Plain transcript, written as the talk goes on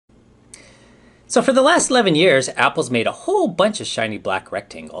So for the last 11 years, Apple's made a whole bunch of shiny black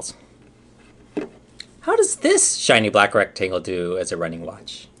rectangles. How does this shiny black rectangle do as a running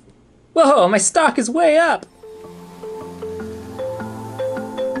watch? Whoa, my stock is way up!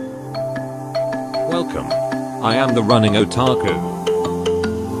 Welcome. I am the running otaku.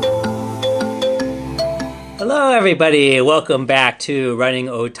 Hello everybody, welcome back to Running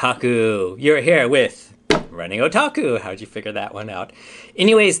Otaku. You're here with Running Otaku. How'd you figure that one out?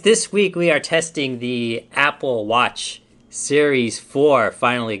 Anyways, this week we are testing the Apple Watch Series 4.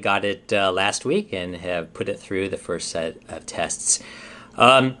 Finally got it last week and have put it through the first set of tests.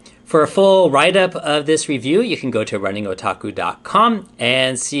 For a full write-up of this review, you can go to runningotaku.com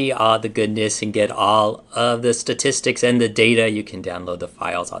and see all the goodness and get all of the statistics and the data. You can download the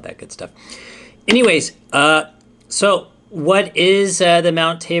files, all that good stuff. Anyways, so what is the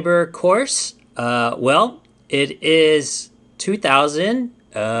Mount Tabor course? Well, it is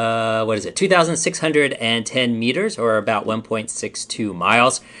 2,610 meters, or about 1.62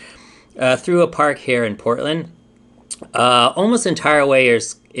 miles, through a park here in Portland. Almost the entire way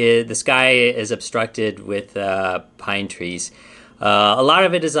the sky is obstructed with pine trees. A lot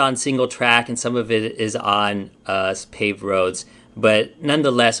of it is on single track and some of it is on paved roads, but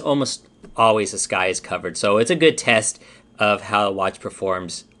nonetheless, almost always the sky is covered. So it's a good test of how a watch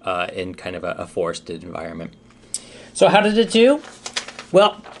performs in kind of a forested environment. So how did it do?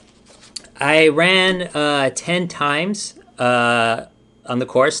 Well, I ran 10 times on the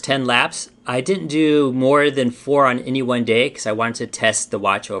course, 10 laps. I didn't do more than 4 on any one day because I wanted to test the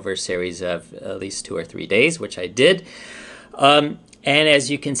watch over a series of at least 2 or 3 days, which I did. And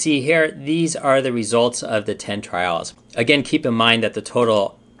as you can see here, these are the results of the 10 trials. Again, keep in mind that the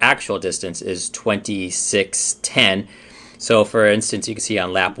total actual distance is 2610. So for instance, you can see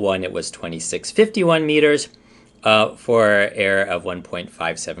on lap 1, it was 2651 meters for error of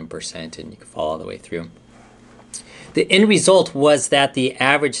 1.57%, and you can follow all the way through. The end result was that the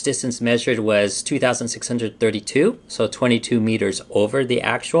average distance measured was 2,632, so 22 meters over the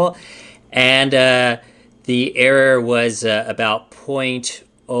actual. And the error was about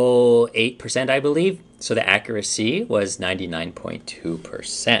 0.08%, I believe. So the accuracy was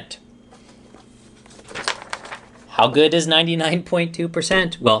 99.2%. How good is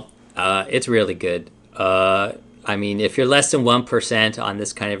 99.2%? Well, it's really good. I mean, if you're less than 1% on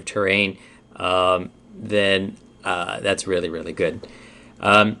this kind of terrain, then that's really, really good.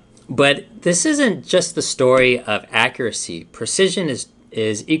 But this isn't just the story of accuracy. Precision is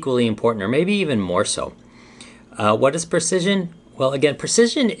equally important, or maybe even more so. What is precision? Well, again,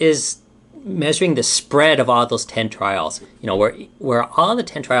 precision is measuring the spread of all those 10 trials. You know, where all the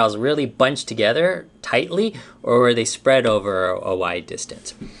 10 trials really bunched together tightly, or were they spread over a wide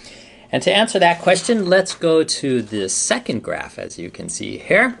distance? And to answer that question, let's go to the second graph, as you can see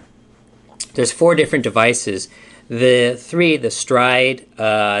here. There's 4 different devices. The Stryd,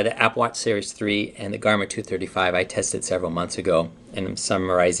 the Apple Watch Series 3, and the Garmin 235 I tested several months ago, and I'm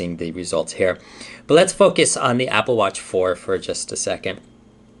summarizing the results here. But let's focus on the Apple Watch 4 for just a second.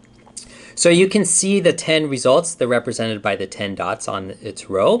 So you can see the 10 results. They're represented by the 10 dots on its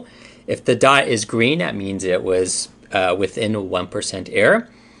row. If the dot is green, that means it was within 1% error.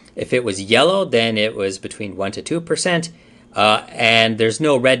 If it was yellow, then it was between 1 to 2%. And there's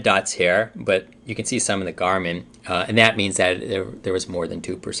no red dots here, but you can see some in the Garmin. And that means that there was more than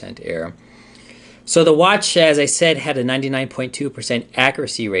 2% error. So the watch, as I said, had a 99.2%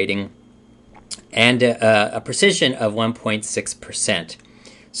 accuracy rating and a precision of 1.6%.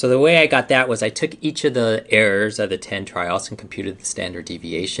 So the way I got that was I took each of the errors of the 10 trials and computed the standard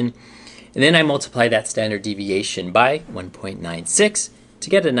deviation. And then I multiplied that standard deviation by 1.96 to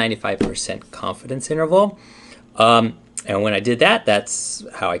get a 95% confidence interval. And when I did that, that's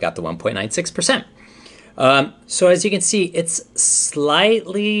how I got the 1.96%. So as you can see, it's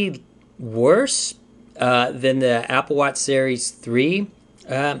slightly worse than the Apple Watch Series 3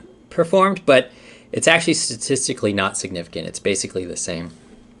 performed, but it's actually statistically not significant. It's basically the same.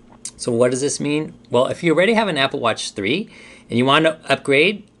 So what does this mean? Well, if you already have an Apple Watch 3 and you want to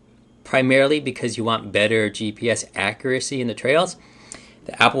upgrade primarily because you want better GPS accuracy in the trails,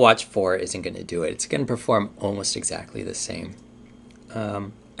 the Apple Watch 4 isn't going to do it. It's going to perform almost exactly the same.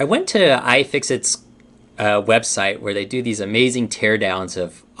 I went to iFixit's website where they do these amazing teardowns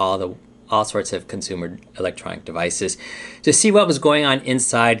of all sorts of consumer electronic devices to see what was going on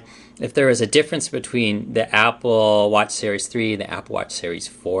inside, if there was a difference between the Apple Watch Series 3 and the Apple Watch Series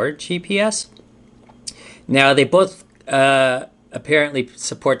 4 GPS. Now, they both apparently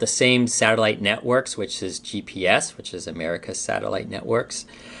support the same satellite networks, which is GPS, which is America's satellite networks.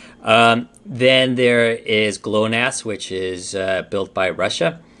 Then there is GLONASS, which is built by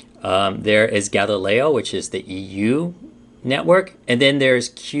Russia. There is Galileo, which is the EU network, and then there's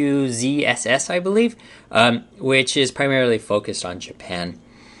QZSS, I believe, which is primarily focused on Japan.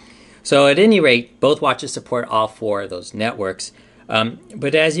 So at any rate, both watches support all four of those networks.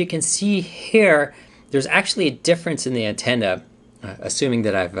 But as you can see here, there's actually a difference in the antenna, assuming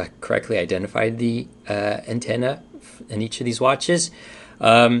that I've correctly identified the antenna in each of these watches.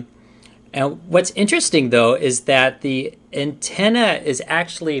 And what's interesting, though, is that the antenna is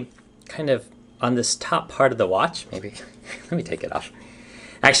actually kind of on this top part of the watch. Maybe, let me take it off.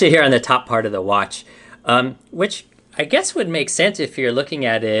 Actually here on the top part of the watch, which I guess would make sense if you're looking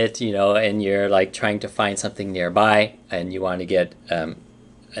at it, you know, and you're like trying to find something nearby and you want to get an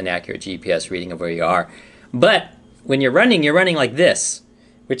accurate GPS reading of where you are. But when you're running like this,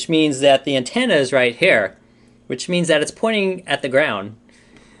 which means that the antenna is right here, which means that it's pointing at the ground,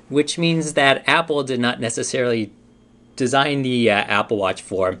 which means that Apple did not necessarily design the Apple Watch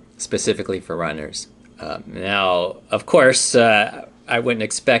 4 specifically for runners. Now, of course, I wouldn't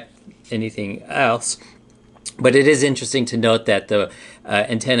expect anything else, but it is interesting to note that the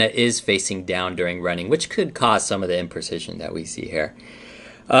antenna is facing down during running, which could cause some of the imprecision that we see here.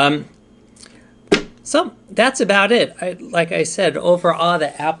 So that's about it. Like I said, overall,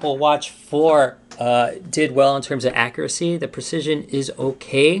 the Apple Watch 4 did well in terms of accuracy. The precision is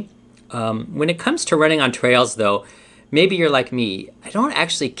okay. When it comes to running on trails, though, maybe you're like me. I don't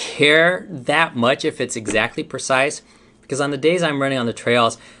actually care that much if it's exactly precise, because on the days I'm running on the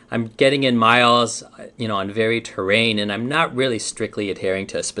trails, I'm getting in miles, you know, on varied terrain, and I'm not really strictly adhering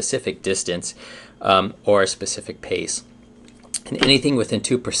to a specific distance or a specific pace. And anything within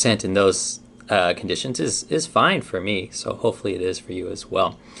 2% in those conditions is fine for me. So hopefully it is for you as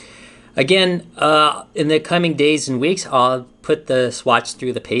well. Again, in the coming days and weeks, I'll put the watch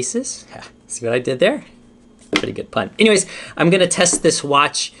through the paces. See what I did there? Pretty good pun. Anyways, I'm going to test this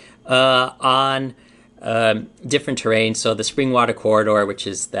watch on different terrain. So the Springwater Corridor, which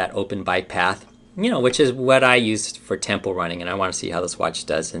is that open bike path, you know, which is what I use for tempo running. And I want to see how this watch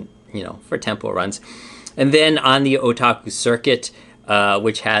does, and you know, for tempo runs. And then on the Otaku circuit,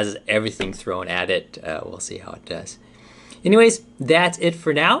 which has everything thrown at it, we'll see how it does. Anyways, that's it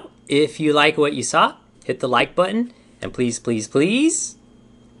for now. If you like what you saw, hit the like button, and please, please, please,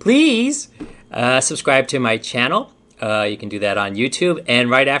 please subscribe to my channel. You can do that on YouTube, and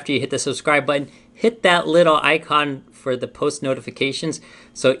right after you hit the subscribe button, hit that little icon for the post notifications,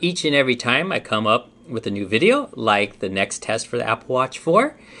 so each and every time I come up with a new video, like the next test for the Apple Watch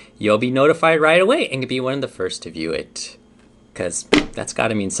 4, you'll be notified right away and can be one of the first to view it, because that's got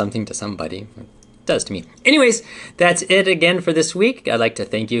to mean something to somebody. It does to me. Anyways, that's it again for this week. I'd like to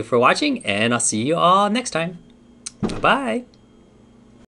thank you for watching, and I'll see you all next time. Bye-bye.